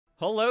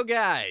Hello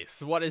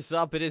guys, what is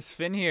up? It is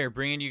Finn here,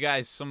 bringing you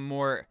guys some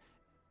more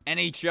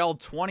NHL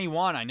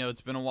 21. I know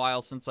it's been a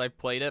while since I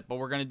played it, but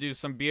we're going to do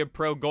some Be a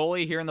Pro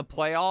Goalie here in the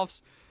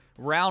playoffs.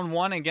 Round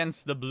 1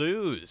 against the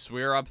Blues.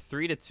 We're up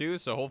 3-2,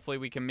 so hopefully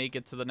we can make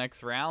it to the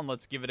next round.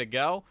 Let's give it a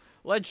go.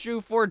 Let's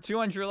shoot for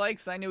 200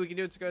 likes. I knew we could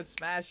do it, so go ahead and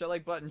smash that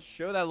like button,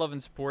 show that love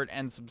and support,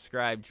 and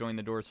subscribe. Join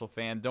the Dorsal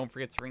fam. Don't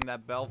forget to ring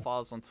that bell.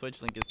 Follow us on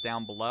Twitch. Link is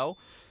down below.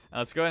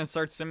 Let's go ahead and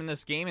start simming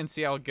this game and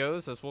see how it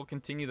goes, as we'll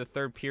continue the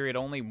third period.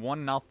 Only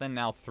 1-0,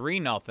 now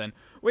 3-0.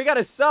 We got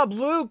a sub,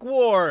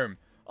 Lukewarm.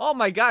 Oh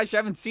my gosh, I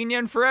haven't seen you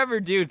in forever,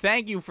 dude.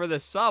 Thank you for the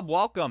sub.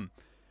 Welcome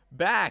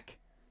back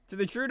to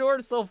the True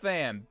Dorsal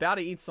fam. About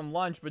to eat some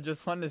lunch, but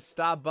just wanted to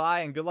stop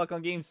by, and good luck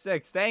on Game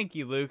 6. Thank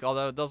you, Luke,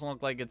 although it doesn't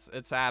look like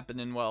it's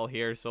happening well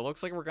here. So it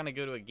looks like we're going to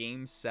go to a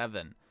Game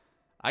 7.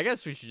 I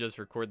guess we should just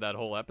record that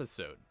whole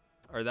episode,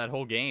 or that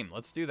whole game.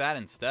 Let's do that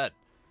instead,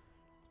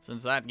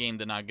 since that game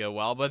did not go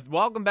well. But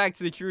welcome back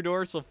to the True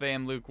Dorsal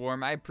fam,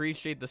 Lukewarm. I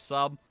appreciate the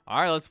sub.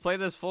 All right, let's play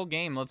this full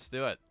game. Let's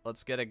do it.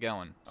 Let's get it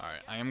going. All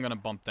right, I am going to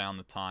bump down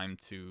the time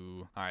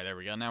to... All right, there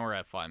we go. Now we're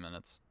at 5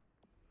 minutes.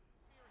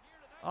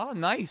 Oh,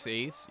 nice,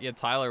 Ace. Yeah,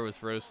 Tyler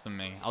was roasting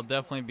me. I'll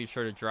definitely be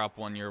sure to drop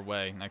one your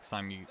way next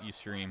time you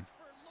stream.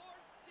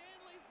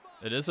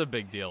 It is a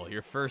big deal.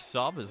 Your first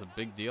sub is a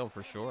big deal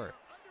for sure.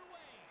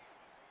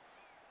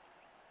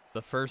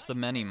 The first of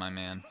many, my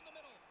man.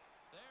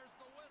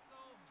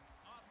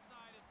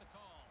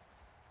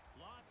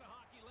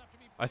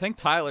 I think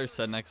Tyler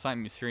said next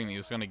time you stream, he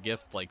was going to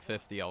gift like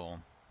 50 of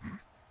them.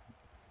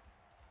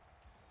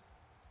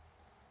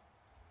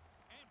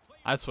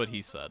 That's what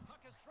he said.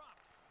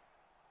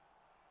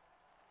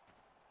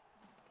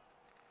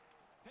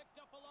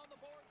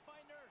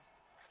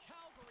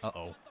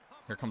 Uh-oh.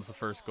 Here comes the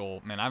first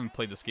goal. Man, I haven't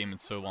played this game in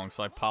so long,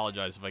 so I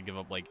apologize if I give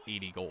up like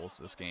 80 goals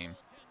this game.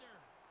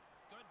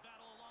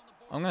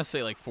 I'm going to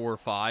say like 4 or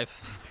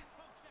 5.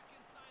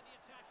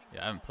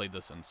 Yeah, I haven't played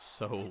this in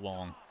so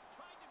long.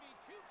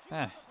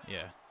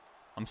 Yeah.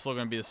 I'm still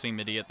going to be the same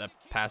idiot that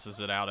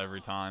passes it out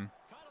every time.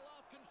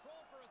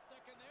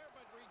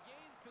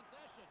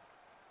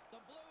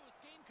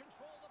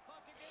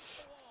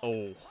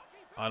 Oh,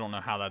 I don't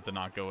know how that did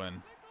not go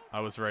in.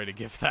 I was ready to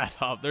give that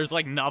up. There's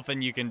like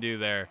nothing you can do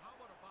there.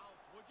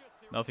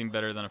 Nothing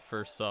better than a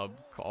first sub.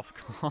 Cough,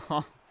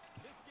 cough.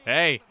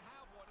 Hey,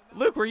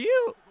 Luke, were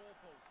you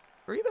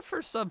the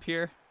first sub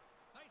here?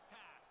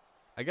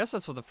 I guess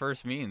that's what the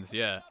first means,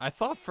 yeah. I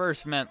thought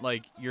first meant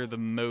like you're the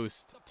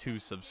most to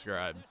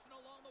subscribe.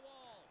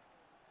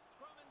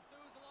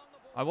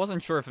 I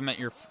wasn't sure if it meant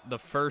you're the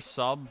first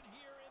sub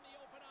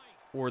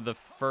or the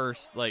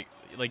first, like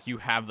you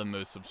have the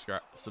most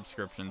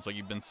subscriptions, like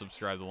you've been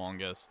subscribed the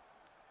longest.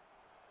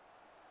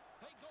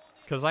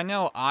 Because I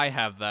know I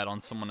have that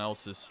on someone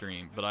else's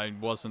stream, but I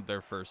wasn't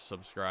their first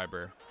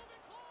subscriber.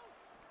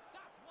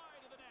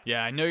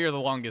 Yeah, I know you're the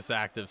longest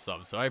active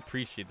sub, so I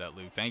appreciate that,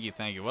 Luke. Thank you,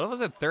 thank you. What was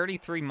it,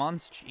 33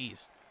 months?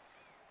 Jeez.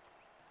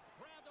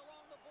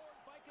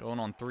 Going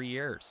on 3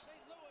 years.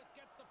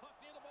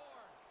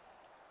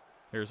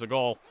 Here's a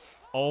goal.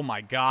 Oh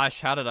my gosh,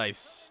 how did I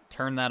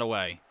turn that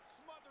away?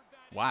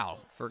 Wow,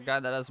 for a guy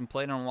that hasn't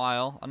played in a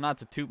while, I'm not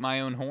to toot my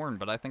own horn,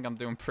 but I think I'm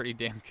doing pretty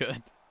damn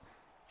good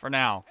for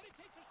now.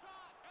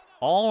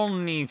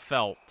 Only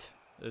Felt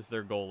is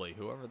their goalie,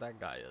 whoever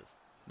that guy is.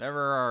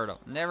 Never heard of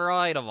him. Never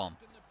heard of him.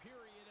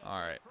 All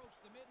right.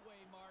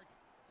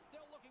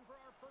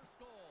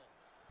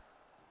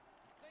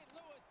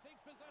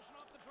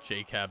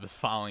 J-Cab is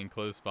following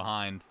close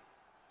behind.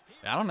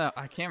 I don't know.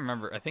 I can't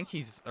remember. I think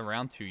he's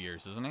around 2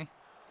 years, isn't he?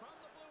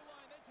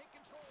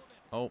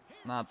 Oh,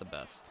 not the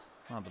best.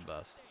 Not the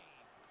best.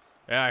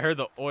 Yeah, I heard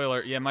the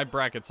Oiler. Yeah, my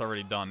bracket's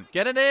already done.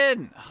 Get it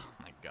in! Oh,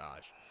 my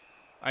gosh.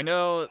 I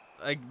know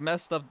I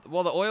messed up.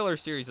 Well, the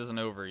Oilers series isn't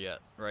over yet,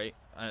 right?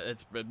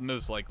 It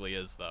most likely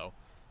is, though.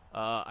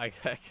 The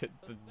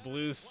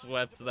Blues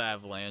swept the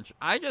Avalanche.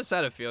 I just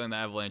had a feeling the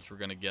Avalanche were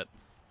going to get...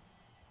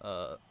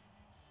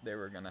 they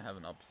were going to have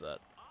an upset.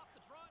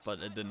 But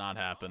it did not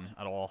happen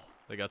at all.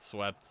 They got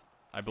swept.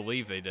 I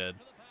believe they did.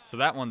 So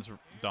that one's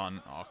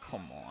done. Oh,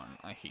 come on.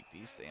 I hate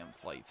these damn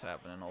fights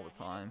happening all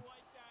the time.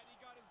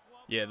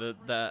 Yeah,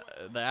 the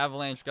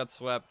Avalanche got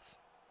swept.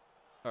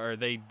 Or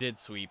they did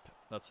sweep.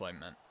 That's what I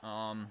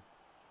meant.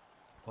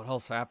 What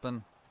else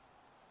happened?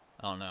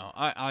 I don't know.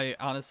 I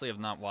honestly have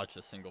not watched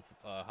a single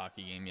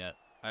hockey game yet.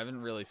 I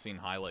haven't really seen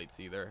highlights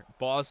either.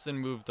 Boston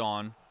moved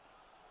on.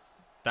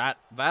 That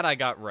I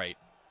got right.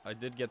 I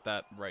did get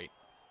that right.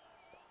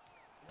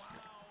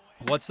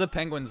 What's the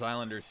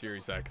Penguins-Islanders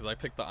series at? Because I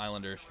picked the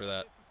Islanders for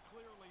that.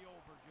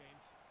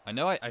 I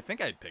know I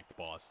think I picked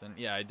Boston.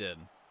 Yeah, I did.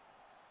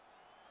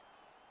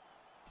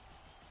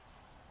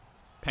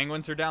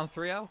 Penguins are down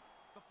 3-0?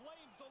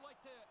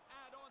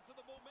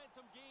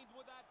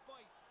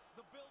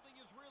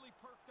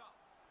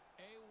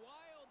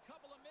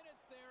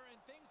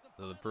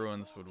 So the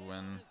Bruins would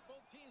win.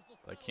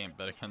 I can't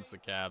bet against the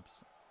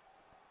Caps.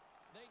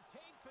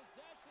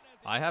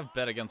 I have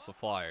bet against the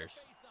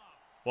Flyers.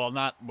 Well,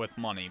 not with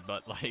money,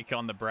 but like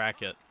on the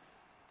bracket.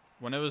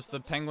 When it was the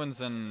Penguins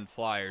and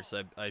Flyers,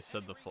 I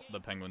said the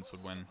Penguins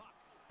would win.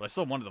 But I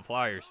still wanted the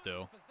Flyers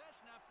too.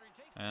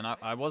 And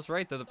I was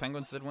right that the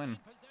Penguins did win.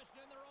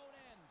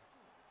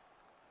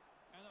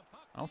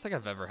 I don't think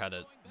I've ever had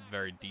a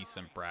very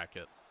decent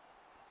bracket.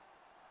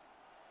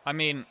 I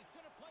mean,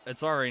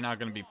 it's already not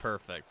going to be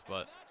perfect,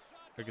 but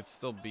it could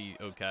still be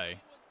okay.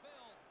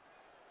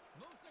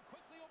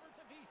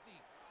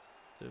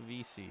 To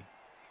VC.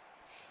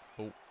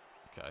 Oh,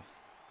 okay.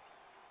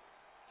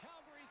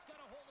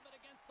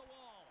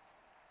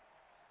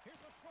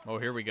 Oh,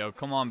 here we go.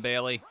 Come on,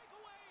 Bailey.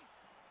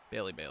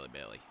 Bailey.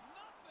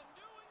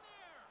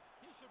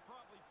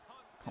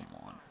 Come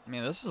on.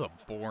 Man, this is a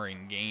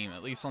boring game.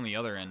 At least on the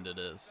other end it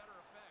is.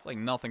 Like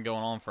nothing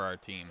going on for our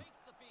team.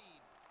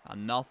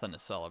 Nothing to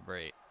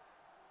celebrate.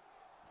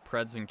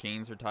 Preds and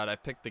Canes are tied. I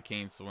picked the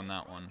Canes to win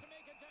that one.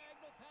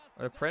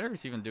 Are the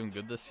Predators even doing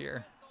good this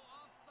year?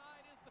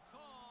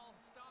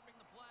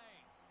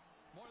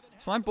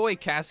 Is my boy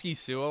Kasky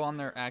Suo on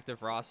their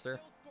active roster?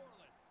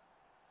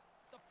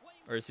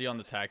 Or is he on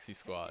the taxi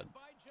squad?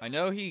 I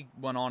know he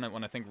went on it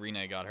when I think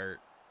Rene got hurt.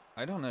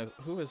 I don't know.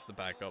 Who is the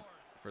backup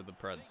for the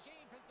Preds?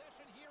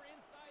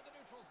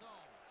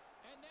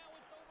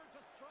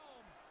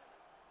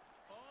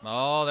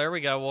 Oh, there we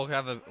go. We'll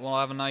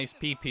have a nice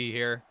PP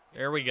here.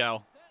 There we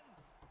go.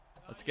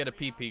 Let's get a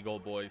PP goal,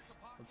 boys.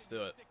 Let's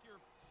do it.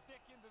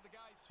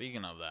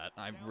 Speaking of that,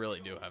 I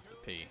really do have to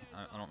pee.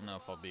 I don't know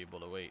if I'll be able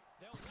to wait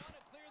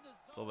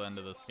till the end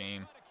of this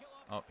game.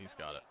 Oh, he's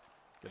got it.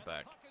 Get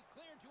back.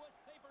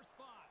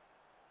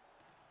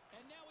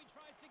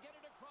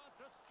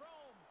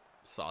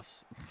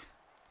 Sus.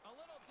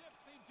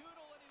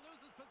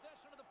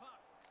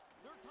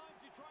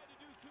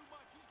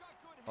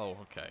 Oh,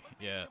 okay.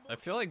 Yeah, I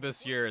feel like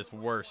this year is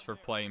worse for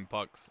playing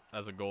pucks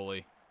as a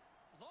goalie.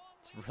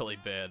 It's really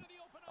bad.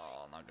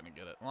 Oh, I'm not going to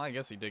get it. Well, I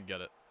guess he did get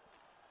it.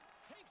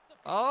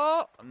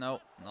 Oh, no,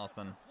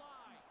 nothing.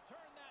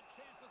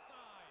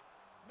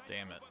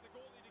 Damn it.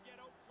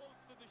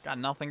 Got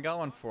nothing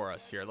going for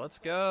us here. Let's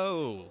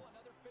go.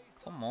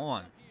 Come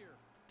on.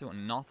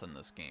 Doing nothing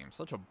this game.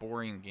 Such a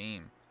boring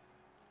game.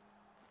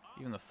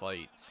 Even the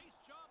fights.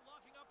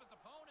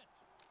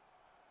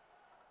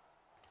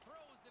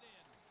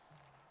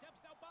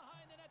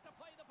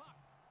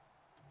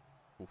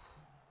 Oof.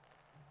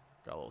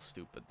 Got a little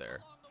stupid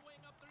there.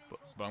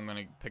 But I'm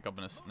going to pick up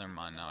in a... Never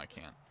mind, now I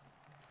can't.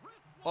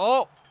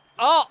 Oh!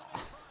 Oh!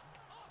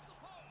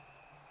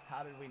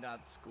 How did we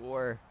not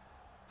score?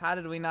 How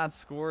did we not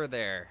score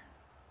there?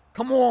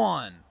 Come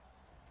on!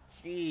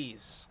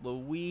 Jeez.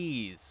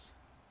 Louise.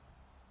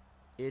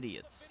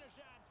 Idiots.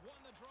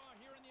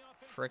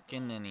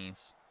 Frickin'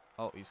 ninnies.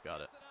 Oh, he's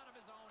got it.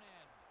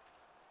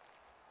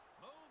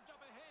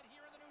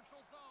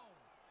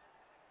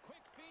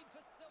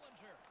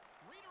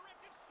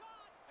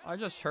 I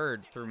just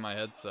heard through my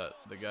headset,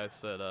 the guy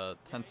said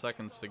 10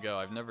 seconds to go.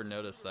 I've never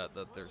noticed that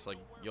there's like,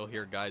 you'll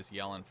hear guys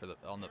yelling for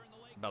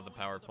about the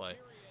power play.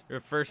 You're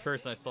the first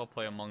person I saw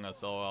play Among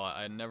Us. Oh, well,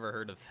 I never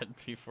heard of it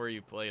before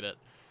you played it.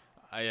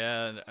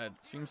 It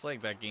seems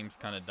like that game's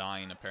kind of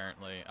dying,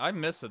 apparently. I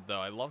miss it,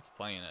 though. I loved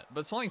playing it.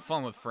 But it's only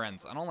fun with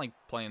friends. I don't like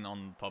playing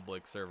on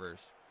public servers.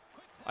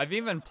 I've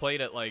even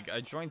played it, like,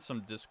 I joined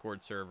some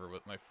Discord server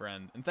with my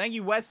friend. And thank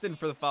you, Weston,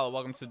 for the follow.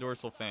 Welcome to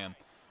Dorsal Fam.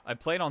 I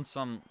played on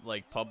some,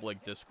 like,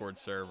 public Discord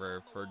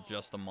server for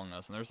just Among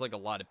Us. And there's, like, a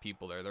lot of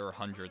people there. There were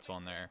hundreds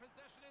on there.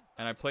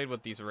 And I played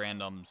with these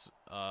randoms,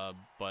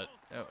 but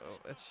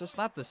it's just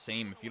not the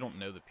same if you don't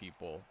know the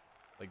people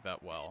like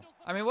that well.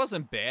 I mean, it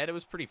wasn't bad. It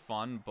was pretty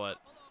fun, but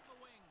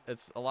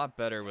it's a lot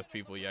better with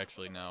people you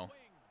actually know.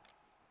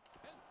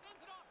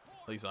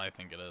 At least I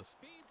think it is.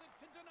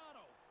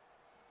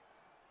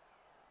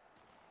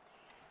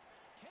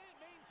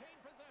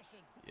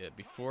 Yeah,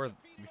 before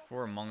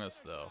Among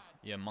Us, though.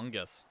 Yeah, Among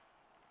Us.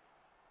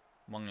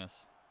 Among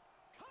Us.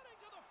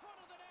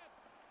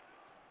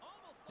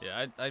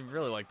 Yeah, I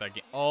really like that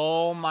game.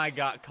 Oh my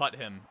god, cut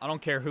him. I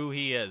don't care who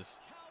he is.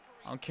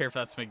 I don't care if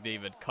that's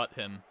McDavid. Cut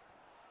him.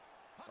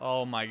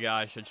 Oh my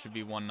gosh, it should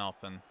be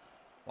 1-0.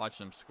 Watch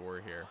them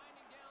score here.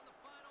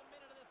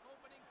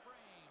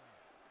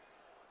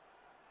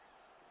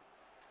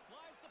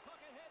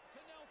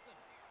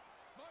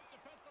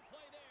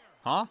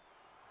 Huh?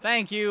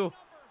 Thank you.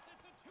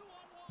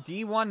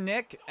 D1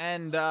 Nick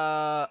and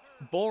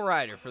Bull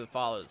Rider for the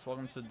follows.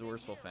 Welcome to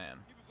Dorsal Fam.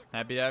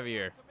 Happy to have you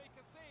here.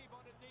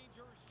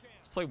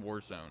 Let's play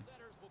Warzone.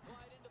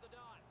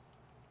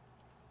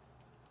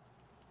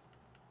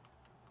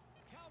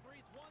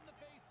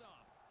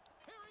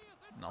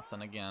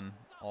 Nothing again.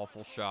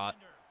 Awful shot.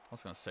 I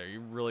was going to say, are you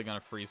really going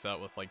to freeze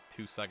out with like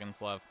 2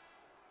 seconds left?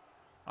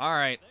 All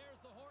right.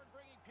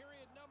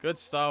 Good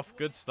stuff.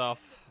 Good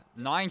stuff.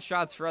 9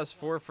 shots for us,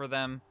 4 for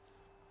them.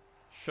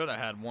 Should have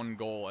had 1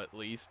 goal at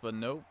least, but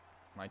nope.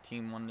 My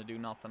team wanted to do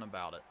nothing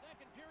about it.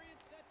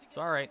 It's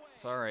all right.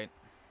 It's all right.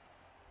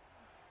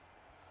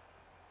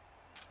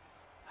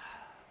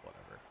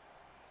 Whatever.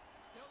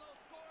 Still no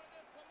score in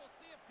this one. We'll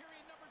see if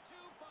period number 2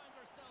 finds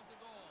ourselves a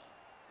goal.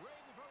 Ray,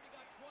 we've already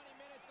got 20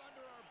 minutes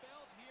under our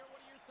belt here.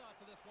 What are your thoughts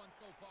of this one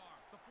so far?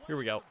 The Here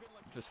we go.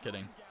 Just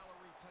kidding.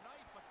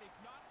 Tonight, but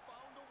they've not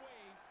found a way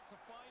to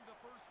find the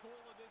first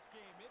goal of this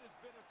game. It has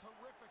been a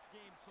terrific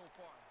game so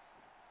far.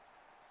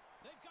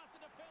 They've got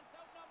the defense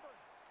outnumbered.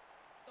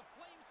 The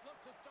Flames look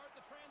to start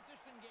the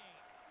transition game.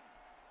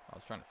 I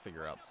was trying to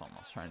figure out something.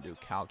 I was trying to do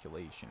a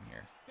calculation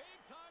here. Big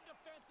time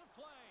defensive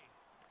play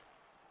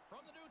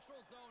from the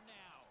neutral zone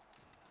now.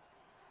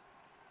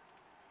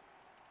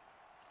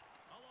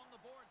 Along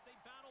the boards, they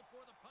battle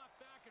for the puck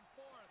back and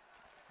forth.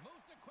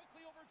 Moves it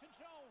quickly over to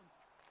Jones.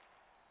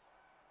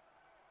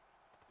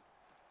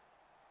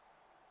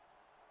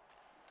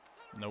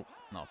 Nope,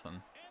 nothing.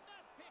 And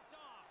that's picked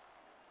off.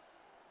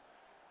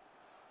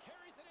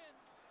 Carries it in.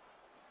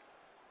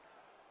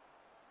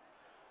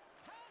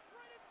 Pass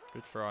right in front.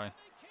 Good try. And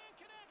they can't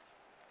connect.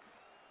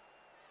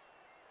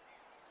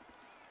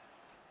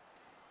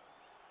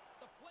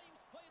 The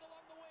Flames played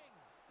along the wing.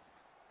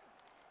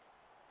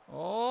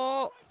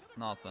 Oh,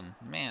 nothing.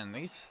 Man,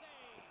 these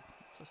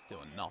just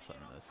doing nothing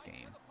in this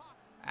game.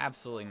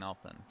 Absolutely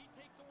nothing. He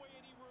takes away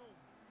any room.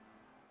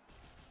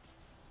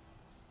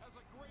 As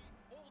a great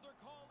older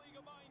colleague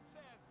of mine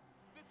says,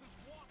 this is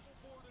waffle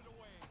boarded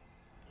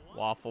away.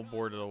 Waffle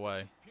boarded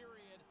away.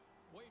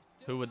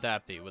 Who would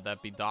that be? Would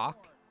that be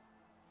Doc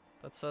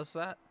that says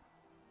that?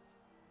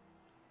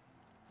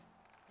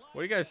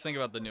 What do you guys think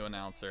about the new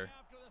announcer?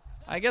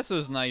 I guess it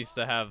was nice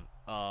to have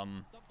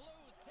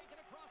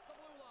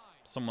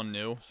someone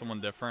new, someone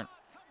different.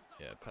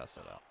 Yeah, pass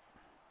it out.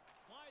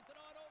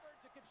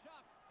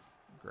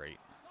 Great.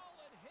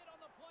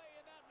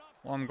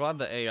 Well, I'm glad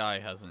the AI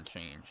hasn't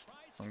changed.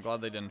 So I'm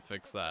glad they didn't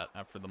fix that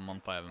after the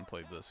month I haven't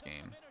played this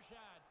game.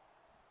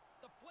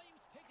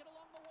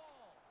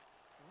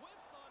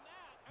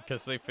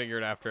 Because they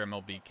figured after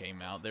MLB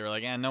came out, they were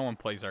like, no one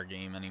plays our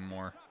game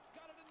anymore.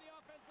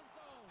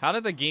 How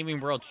did the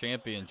Gaming World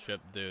Championship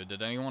do?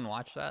 Did anyone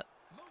watch that?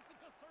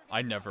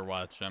 I never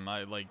watch them.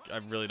 I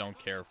really don't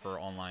care for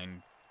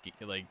online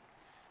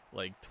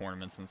like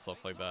tournaments and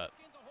stuff like that.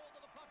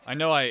 I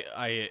know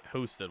I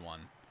hosted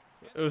one.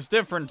 It was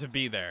different to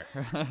be there,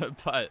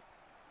 but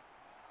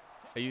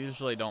I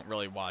usually don't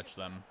really watch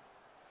them.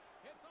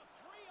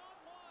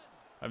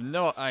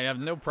 I have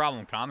no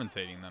problem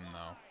commentating them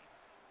though.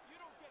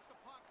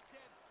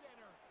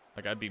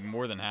 Like I'd be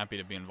more than happy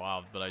to be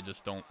involved, but I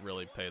just don't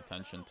really pay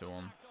attention to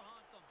them.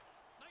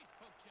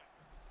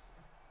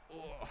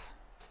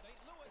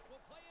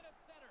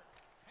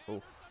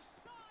 Oof.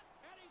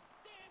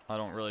 I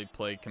don't really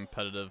play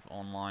competitive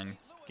online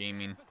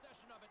gaming.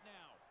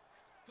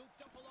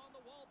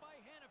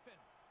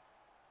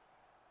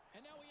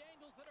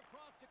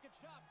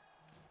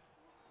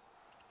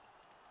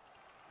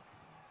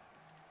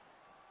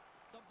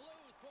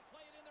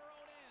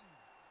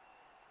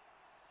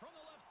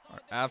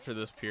 Right, after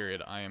this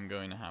period, I am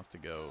going to have to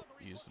go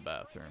use the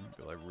bathroom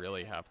because I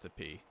really have to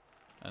pee.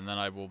 And then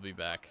I will be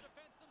back.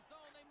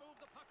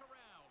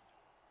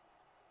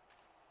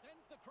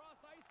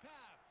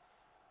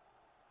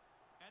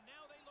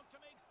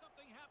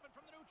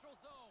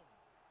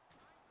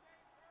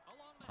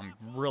 I'm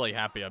really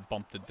happy I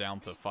bumped it down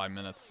to 5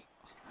 minutes.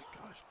 Oh my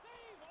gosh.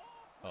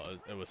 Oh,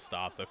 it was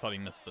stopped. I thought he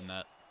missed the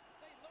net.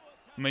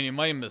 I mean, he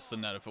might have missed the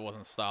net if it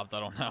wasn't stopped. I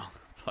don't know.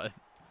 But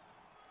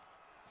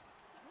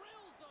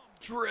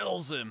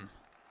drills him.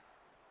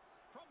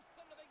 From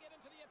center they get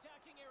into the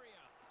attacking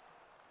area.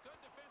 Good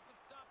defensive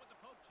stop with the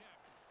poke check.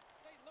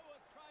 St.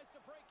 Louis tries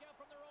to break out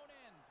from their own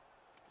end.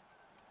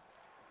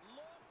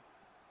 Look.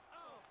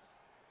 Oh.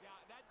 Yeah,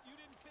 that you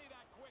didn't say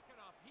that quick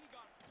enough. He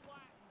got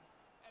flattened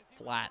as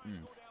he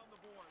flattened. go down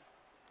the boards.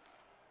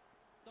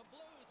 The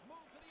Blues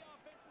move to the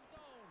offensive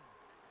zone.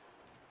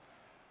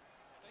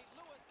 St.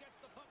 Louis gets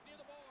the puck near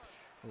the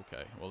board.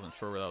 Okay, wasn't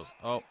sure where that was.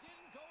 Oh,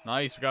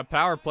 nice. We got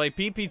power play.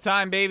 PP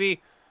time,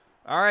 baby.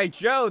 All right,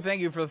 Joe, thank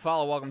you for the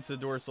follow. Welcome to the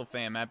Dorsal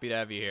fam. Happy to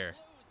have you here.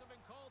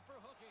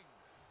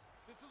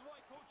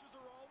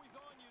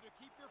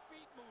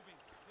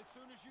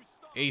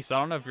 Ace, I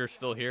don't know if you're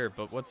still here,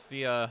 but what's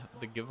the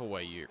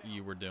giveaway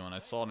you were doing? I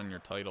saw it in your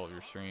title of your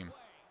stream.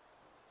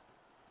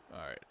 All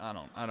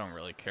right, I don't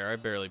really care. I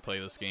barely play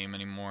this game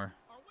anymore.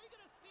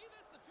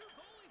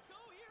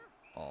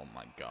 Oh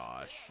my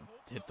gosh.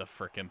 Hit the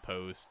frickin'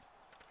 post.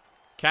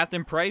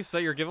 Captain Price, is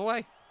that your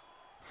giveaway?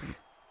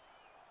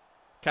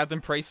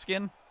 Captain Price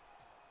skin?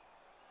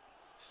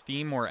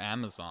 Steam or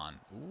Amazon?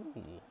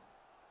 Ooh.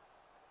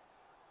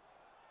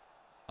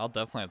 I'll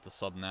definitely have to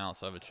sub now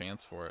so I have a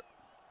chance for it.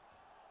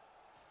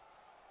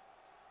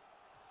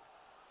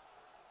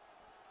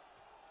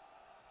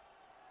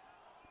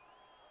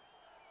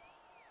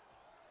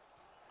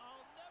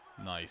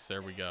 Nice,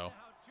 there we go.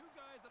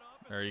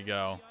 There you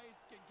go.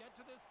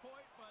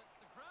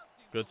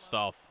 Good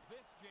stuff.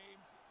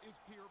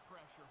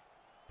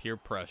 Peer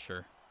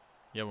pressure.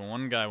 Yeah, when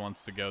one guy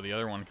wants to go, the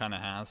other one kind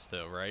of has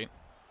to, right?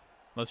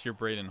 Unless you're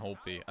Braden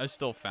Holtby. I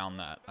still found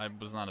that. I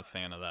was not a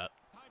fan of that.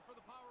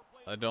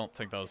 I don't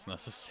think that was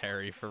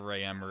necessary for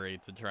Ray Emery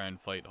to try and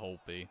fight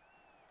Holtby.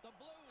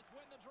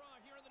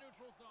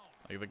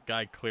 Like, the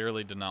guy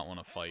clearly did not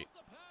want to fight.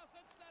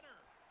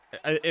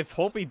 If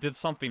Holtby did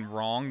something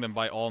wrong, then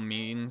by all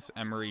means,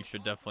 Emery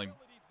should definitely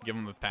give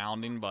him a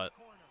pounding, but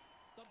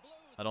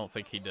I don't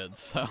think he did,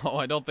 so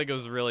I don't think it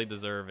was really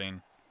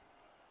deserving.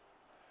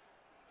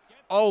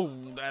 Oh,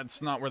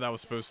 that's not where that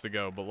was supposed to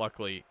go, but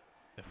luckily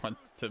it went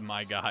to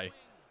my guy.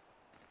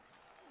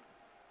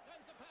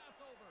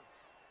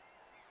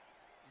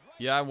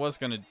 Yeah, I was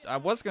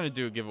gonna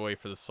do a giveaway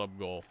for the sub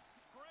goal.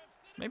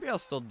 Maybe I'll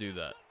still do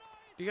that.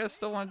 Do you guys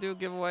still want to do a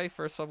giveaway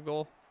for a sub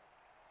goal?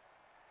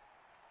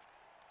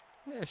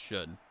 Yeah, I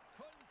should.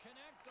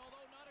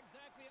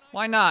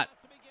 Why not?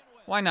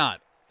 Why not?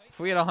 If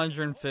we had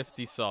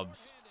 150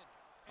 subs,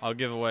 I'll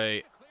give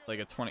away like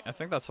a 20. I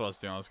think that's what I was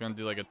doing. I was gonna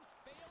do like a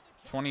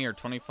 $20 or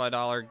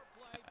 $25.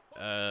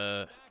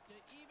 I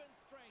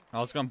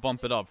was gonna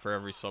bump it up for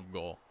every sub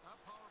goal.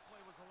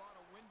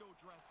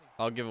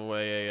 I'll give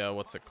away a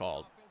what's it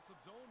called?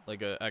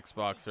 Like a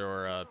Xbox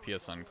or a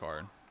PSN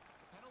card.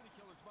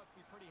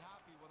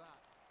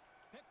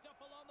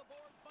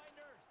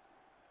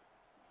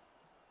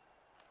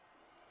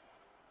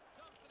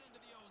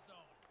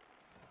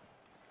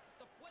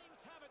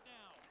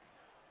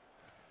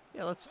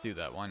 Yeah, let's do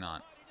that. Why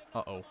not?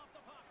 Uh-oh.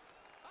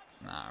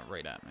 Nah,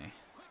 right at me.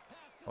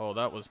 Oh,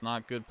 that was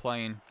not good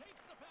playing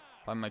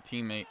by my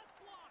teammate.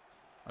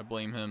 I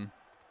blame him.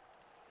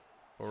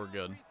 But we're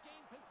good.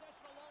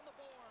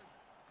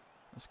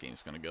 This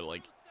game's going to go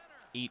like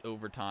 8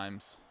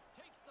 overtimes.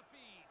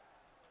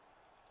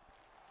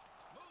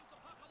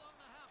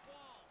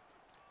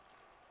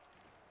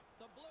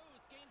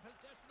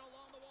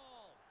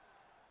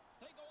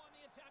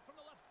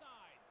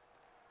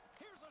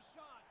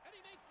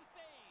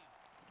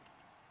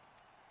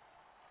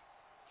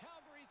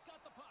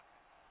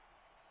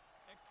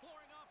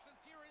 Exploring options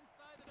here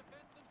inside the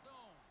defensive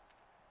zone.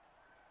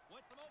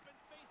 With some open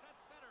space at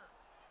center.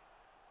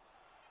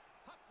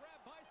 Puck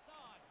grab by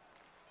Sod.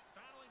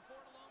 Battling for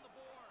it along the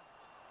boards.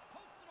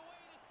 Pokes it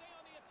away to stay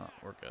on the attack.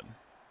 Oh, we're good.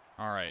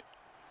 All right.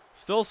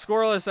 Still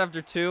scoreless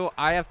after 2.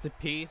 I have to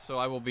pee, so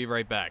I will be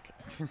right back.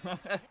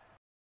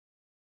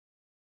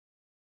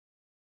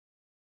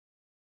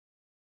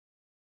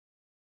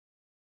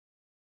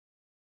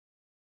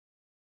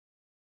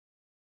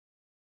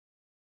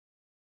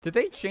 Did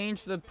they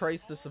change the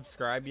price to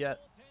subscribe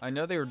yet? I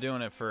know they were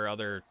doing it for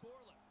other...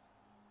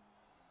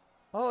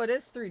 Oh, it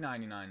is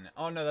 $3.99.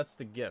 Oh, no, that's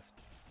the gift.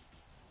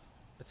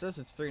 It says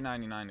it's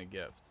 $3.99 a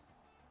gift.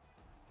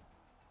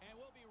 And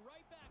we'll be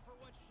right back for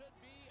what should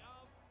be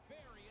a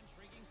very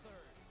intriguing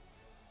third.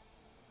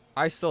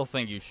 I still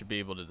think you should be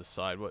able to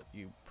decide what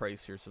you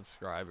price your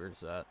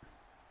subscribers at.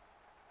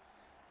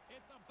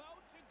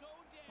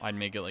 I'd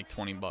make it like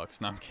 20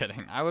 bucks. No, I'm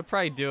kidding. I would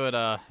probably do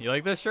it, you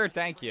like this shirt?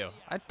 Thank you.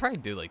 I'd probably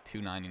do like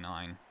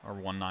 $2.99 or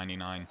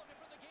 $1.99.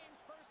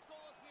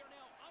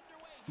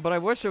 But I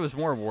wish it was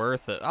more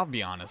worth it. I'll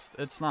be honest.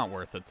 It's not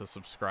worth it to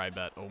subscribe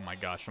at, oh my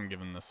gosh, I'm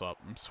giving this up.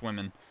 I'm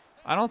swimming.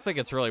 I don't think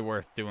it's really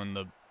worth doing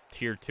the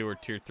tier 2 or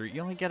tier 3.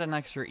 You only get an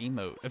extra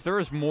emote. If there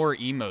was more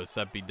emotes,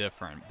 that'd be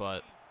different.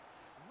 But,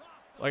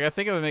 like, I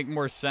think it would make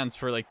more sense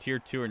for, like, tier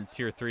 2 and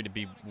tier 3 to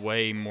be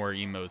way more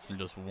emotes than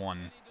just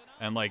one.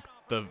 And, like,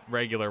 the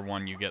regular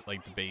one, you get,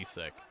 like, the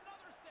basic.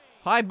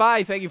 Hi,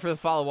 bye. Thank you for the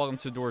follow. Welcome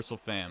to Dorsal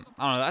Fam.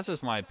 I don't know. That's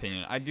just my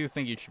opinion. I do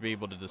think you should be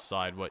able to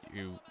decide what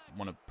you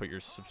want to put your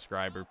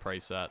subscriber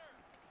price at.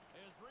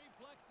 His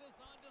reflexes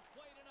on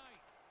display tonight.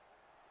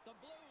 The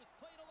Blues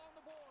played along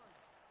the boards.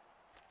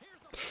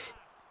 Here's a pass.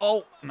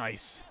 Oh,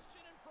 nice.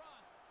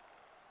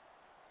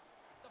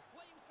 The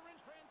Flames are in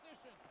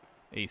transition.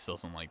 Ace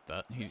doesn't like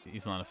that.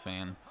 He's not a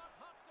fan.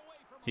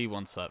 He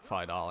wants that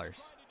 $5.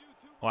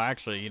 Well,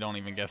 actually, you don't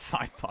even get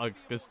 $5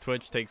 because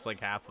Twitch takes like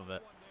half of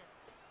it.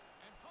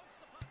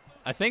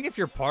 I think if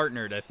you're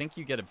partnered, I think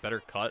you get a better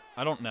cut.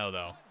 I don't know,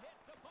 though.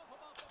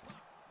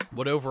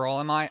 What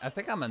overall am I? I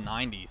think I'm a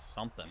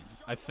 90-something.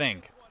 I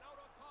think.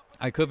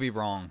 I could be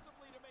wrong.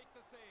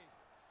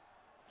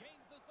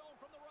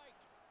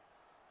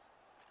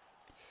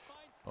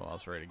 Oh, I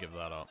was ready to give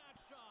that up.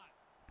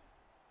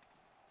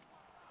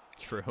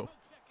 True.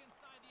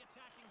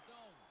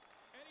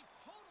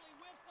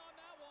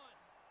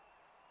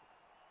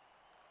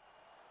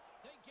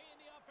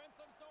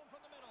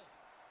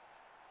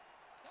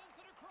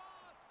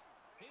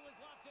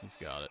 He's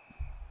got it.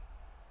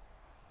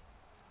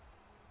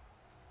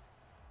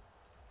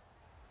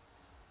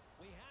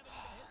 We haven't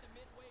even hit the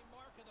midway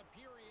mark of the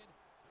period.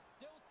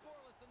 Still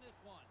scoreless in this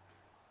one.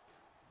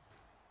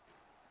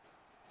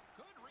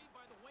 Good read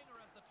by the winger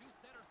as the two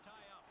centers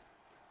tie up.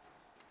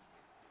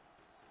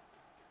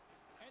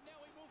 And now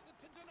he moves it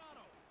to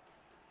Donato.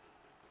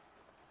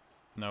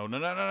 No.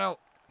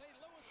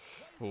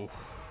 Oof.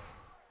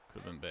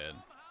 Could have been bad.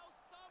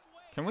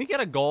 Can we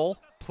get a goal,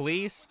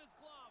 please?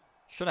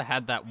 Should have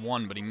had that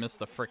one, but he missed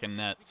the frickin'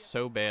 net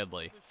so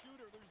badly.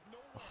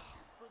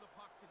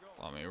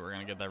 Thought maybe we were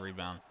gonna get that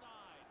rebound.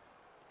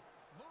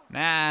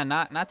 Nah,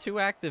 not too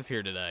active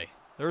here today.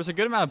 There was a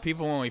good amount of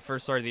people when we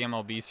first started the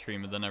MLB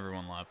stream, but then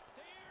everyone left.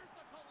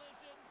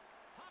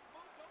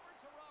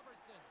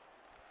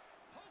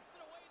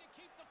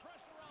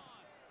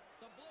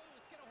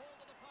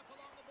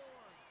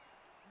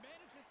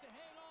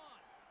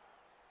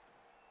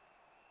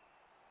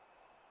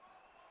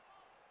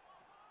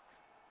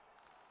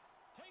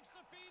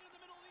 feet in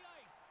the middle of the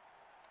ice.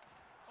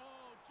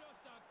 Oh,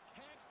 just a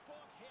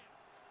textbook hit.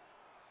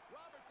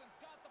 Robertson's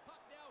got the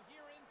puck now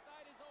here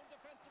inside his own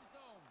defensive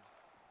zone.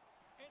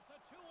 It's a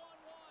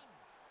 2-on-1.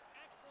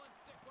 Excellent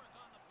stick work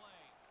on the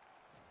play.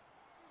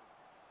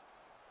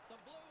 The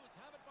Blues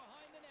have it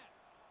behind the net.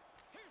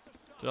 Here's a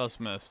shot.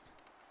 Just missed.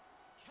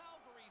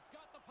 Calgary's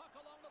got the puck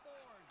along the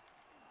boards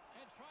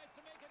and tries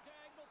to make a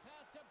diagonal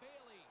pass to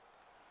Bailey.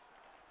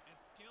 And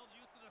skilled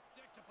use of the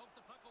stick to poke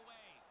the puck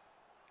away.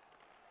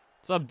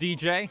 What's up,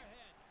 DJ?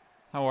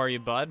 How are you,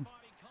 bud?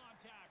 Body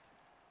contact.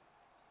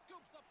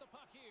 Scoops up the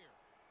puck here.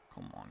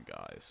 Come on,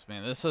 guys.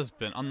 Man, this has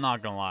been... I'm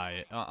not gonna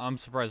lie. I'm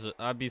surprised.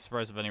 I'd be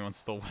surprised if anyone's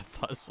still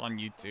with us on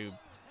YouTube. Blues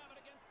have it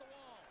against the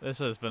wall. This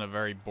has been a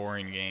very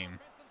boring game.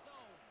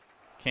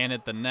 Can't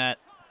hit the net.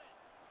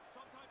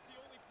 Sometimes the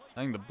only place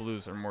I think the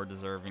Blues are more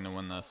deserving to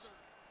win this.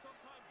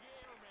 sometimes you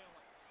airmail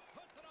it.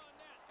 Puts it on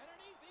net and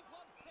an easy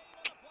glove save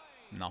on the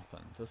play.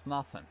 Nothing. Just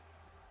nothing.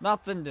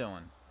 Nothing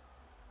doing.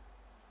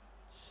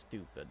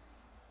 Stupid.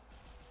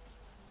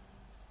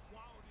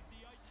 Wow, did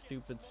the ice get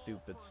Stupid, small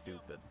stupid, for him?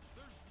 stupid.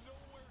 There's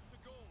nowhere to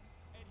go,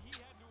 and he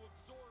had to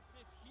absorb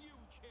this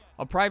huge hit.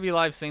 I'll probably be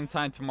live same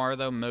time tomorrow,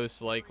 though,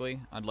 most likely.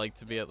 I'd like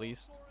to be at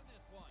least. Score in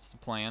this one. That's the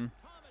plan.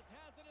 Thomas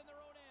has it in their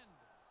own end.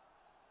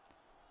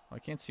 I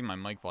can't see my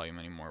mic volume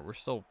anymore. We're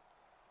still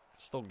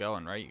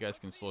going, right? You guys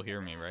can still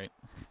hear me, right?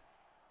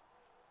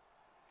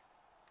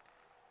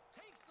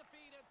 Takes the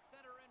feed at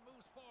center and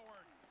moves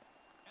forward.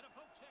 And a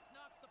poke check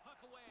knocks the puck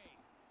away.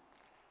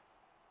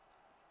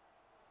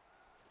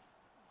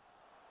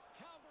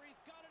 Calgary's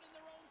got it in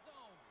their own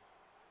zone.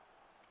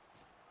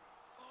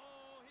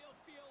 Oh, he'll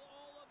feel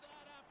all of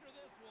that after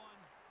this one.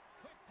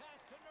 Quick pass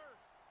to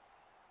Nurse.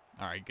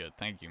 All right, good.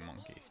 Thank you, The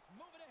monkey. Blues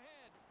move it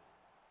ahead.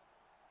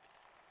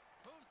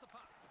 Moves the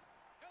puck.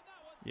 And that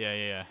one's Yeah,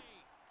 yeah, yeah. away.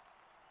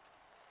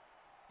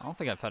 I don't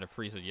think I've had a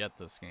freeze it yet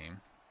this game.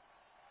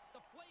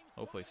 The Flames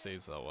Hopefully it run it in.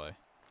 stays that way.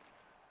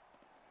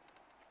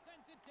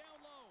 Sends it down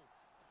low.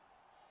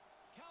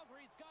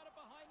 Calgary's got it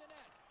behind the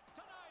net.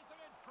 Denies it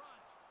in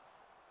front.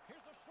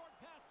 Here's a short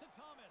pass to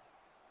Thomas.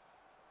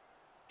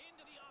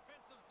 Into the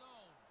offensive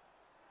zone.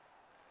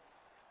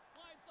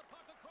 Slides the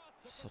puck across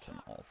to Such an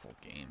Tkachuk awful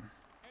game.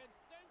 and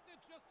sends it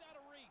just out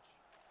of reach.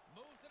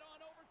 Moves it on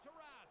over to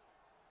Rask.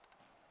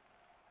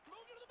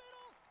 Moved into the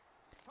middle.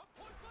 From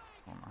point blank.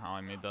 I don't know how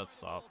I made that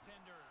stop.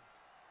 Goaltender.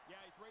 Yeah,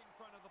 he's right in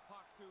front of the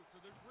puck too,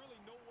 so there's really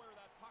nowhere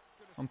that puck's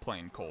gonna. I'm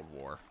playing Cold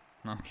War.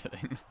 No, I'm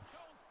kidding. Jones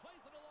plays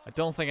it along I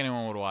don't think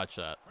anyone would watch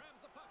that. Grabs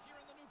the puck here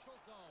in the neutral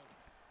zone.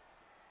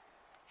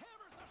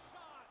 Hammers a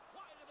shot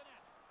wide of the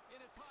net.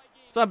 In a tie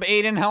game, What's up,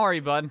 Aiden? How are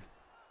you, bud?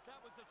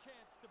 that was a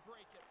chance to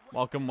break it. Right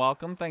Welcome,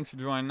 welcome. Thanks for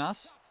joining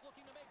us. Ducks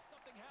looking to make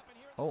something happen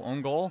here. Oh,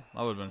 own goal?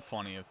 That would have been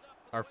funny if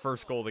our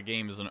first goal of the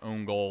game is an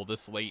own goal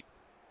this late.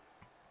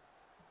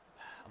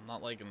 I'm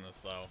not liking this,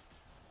 though.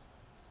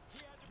 he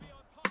had to be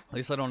on top At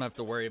least I don't have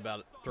to worry about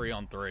it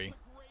 3-on-3. of a great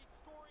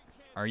scoring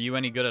chance. Are you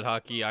any good at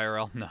hockey,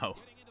 IRL? No. Getting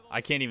into the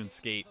I can't even last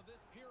skate. of this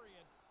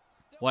period.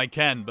 Still Well, I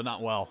can, but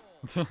not well.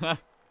 The Flames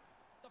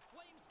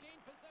gain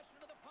possession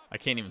of the puck. I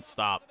can't even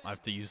stop. I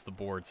have to use the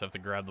boards. I have to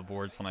grab the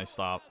boards when I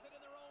stop. Has it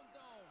in their own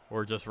zone.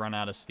 Or just run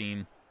out of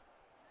steam.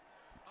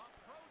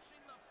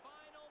 Approaching the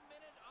final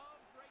minute of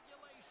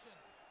regulation.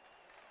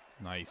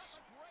 Nice.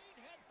 A great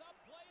heads-up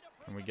play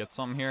to Can we bring get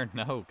some here?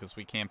 No, because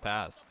we can't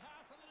pass.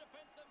 pass in the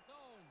defensive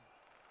zone.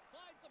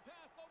 Slides the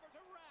pass over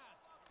to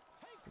Rask.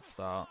 Takes Good the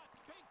stop. shot.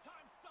 Big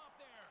time stop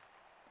there.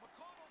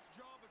 McConnell's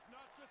job is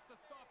not just to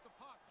stop the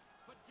puck,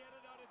 but get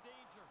it out of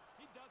danger.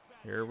 He does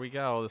that. Here we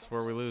go. This is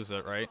where we lose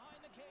it, right?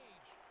 Behind the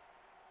cage.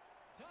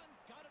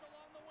 Dunn's got it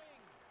along the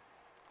wing.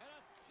 And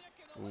a stick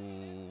in the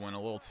lane Ooh, went a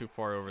little too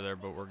far over there,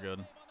 but we're good.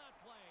 save on that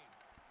play.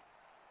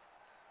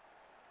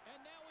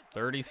 And now it's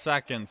 30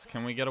 seconds.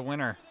 Can we get a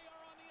winner? Here they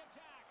are on the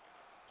attack.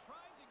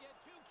 Trying to get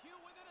too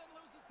cute with it and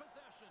loses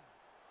possession.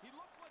 He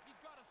looks like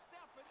he's got a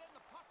step, and then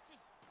the puck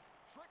just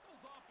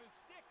trickles off his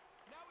stick.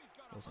 Now he's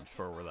got. Wasn't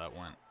sure where that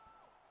went.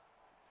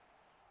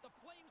 The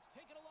Flames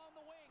take it along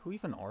the wing. Who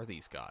even are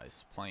these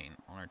guys playing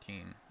on our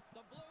team?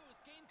 The Blues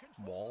gain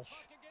control of Walsh. the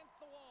puck against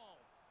the wall.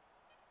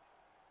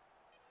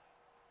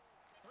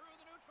 Through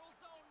the neutral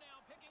zone now,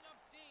 picking up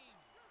steam.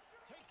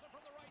 Takes it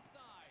from the right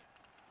side.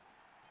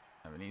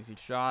 Have an easy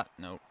shot?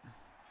 Nope.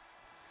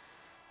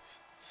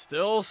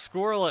 Still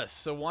scoreless.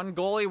 So one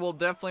goalie will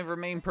definitely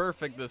remain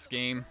perfect this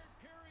game.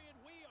 Period,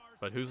 we are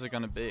But who's it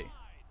going to be? tied.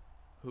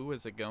 Who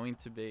is it going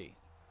to be?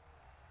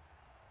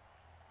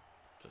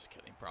 Just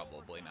kidding.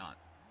 Probably not.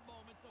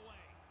 Moments away.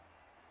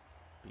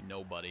 Be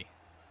nobody.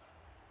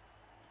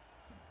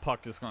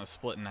 Puck is going to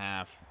split in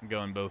half and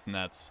go in both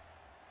nets.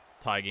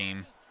 Tie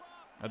game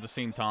at the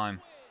same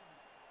time.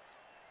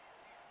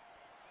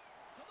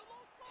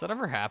 Has that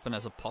ever happened?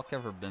 Has a puck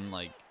ever been,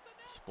 like,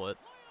 split?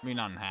 I mean,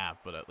 not in half,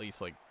 but at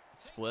least, like,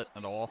 split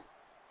at all?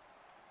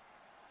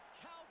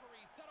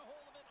 Calgary's got a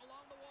hold of it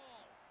along the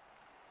wall.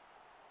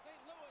 St.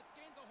 Louis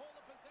gains a hold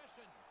of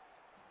possession.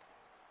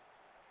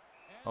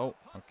 And Oh, the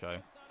puck's okay.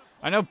 outside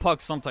of I know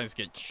pucks sometimes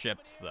get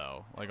chipped,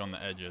 though, like on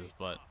the edges,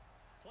 but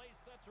play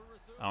set to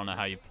I don't know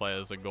how you play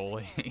as a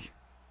goalie.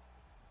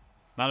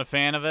 Not a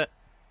fan of it.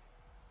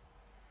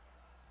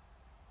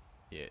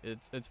 Yeah,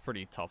 it's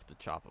pretty tough to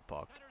chop a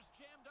puck. Center's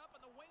jammed up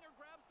and the winger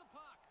grabs the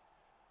puck.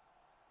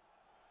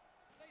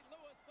 St.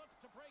 Louis looks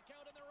to break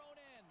out in their own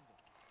end.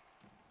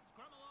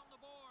 Scrum along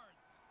the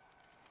boards.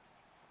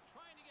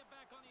 Trying to get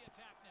back on the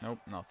attack now.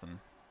 Nope, nothing.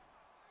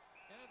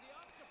 As he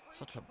opts to freeze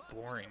Such the a puck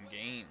boring away.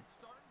 game.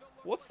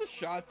 What's the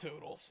shot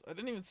totals? I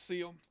didn't even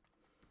see them.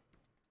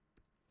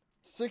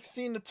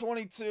 16 to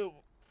 22.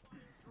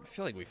 I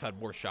feel like we've had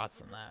more shots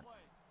than that.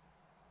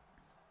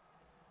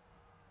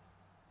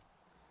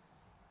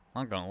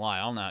 I'm not gonna lie,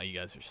 I don't know how you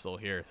guys are still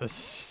here. This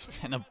has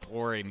just been a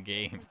boring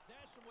game.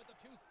 Possession with the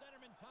two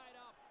centermen tied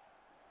up.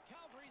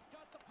 Calgary's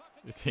got the puck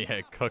against the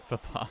Yeah, puck. cook the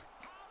puck.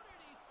 How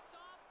did he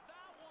stop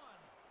that one?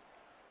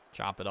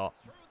 Chop it up.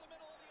 Through the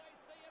middle of the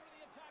ice, they enter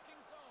the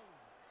attacking zone.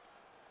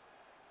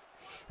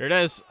 Here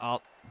it is. Oh, Oh,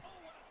 what a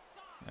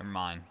stop! never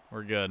mind.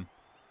 We're good.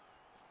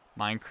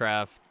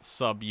 Minecraft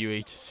sub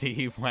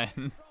UHC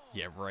when...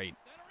 Yeah, right.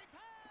 Centering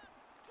pass,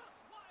 just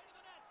wide of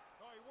the net.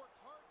 Oh, he worked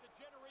hard to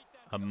generate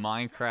that A shot.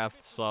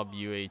 Minecraft sub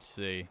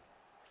UHC.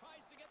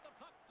 Tries to get the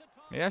puck to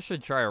Tom. Maybe I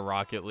should try a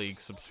Rocket League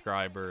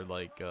subscriber,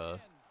 like,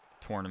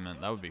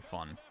 tournament. That would be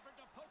fun.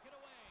 Effort to poke it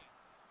away.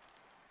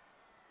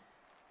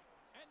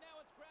 And now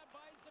it's grabbed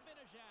by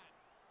Zibanejad.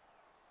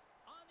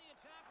 On the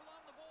attack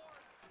along the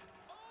boards.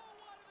 Oh,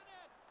 wide of the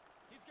net.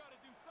 He's got to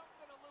do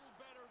something a little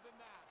better than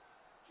that.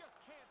 Just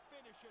can't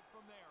finish it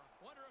from there.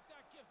 Wonder if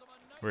that gives him a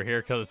nice We're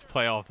here because it's leader.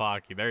 playoff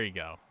hockey. There you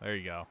go. There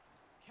you go.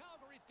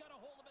 Calgary's got a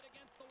hold of it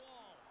against the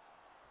wall.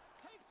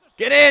 Takes a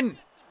Get shot, in! gets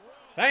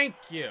it. Thank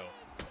you.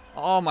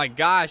 Oh my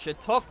gosh, it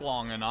took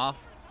long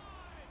enough.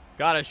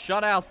 Got a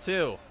shutout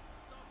too.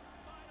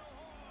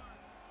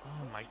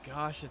 Oh my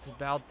gosh, it's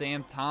about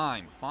damn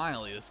time.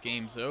 Finally, this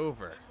game's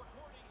over.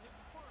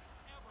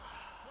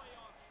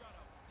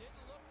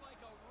 Didn't look like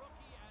a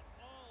rookie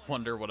at all.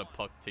 Wonder what a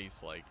puck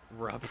tastes like.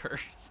 Rubber,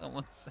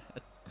 someone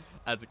said.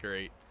 That's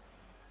great.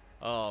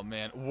 Oh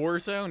man,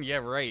 Warzone? Yeah,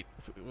 right.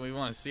 We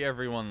want to see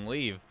everyone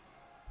leave.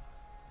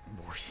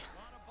 Warzone.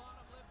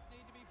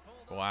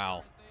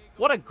 Wow.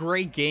 What a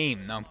great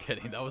game. No, I'm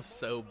kidding. That was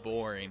so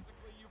boring.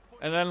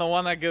 And then the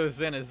one that goes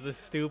in is the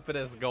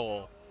stupidest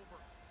goal.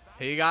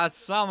 He got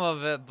some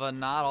of it, but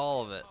not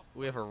all of it.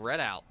 We have a red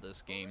out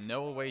this game.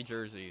 No away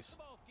jerseys.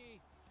 Cebulski,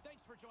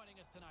 thanks for joining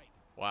us tonight.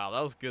 Wow,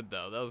 that was good,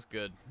 though. That was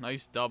good.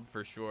 Nice dub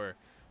for sure.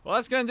 Well,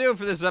 that's going to do it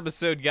for this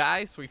episode,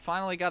 guys. We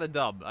finally got a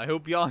dub. I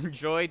hope you all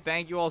enjoyed.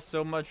 Thank you all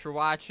so much for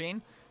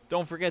watching.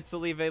 Don't forget to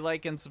leave a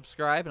like and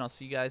subscribe, and I'll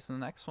see you guys in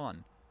the next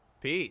one.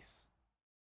 Peace.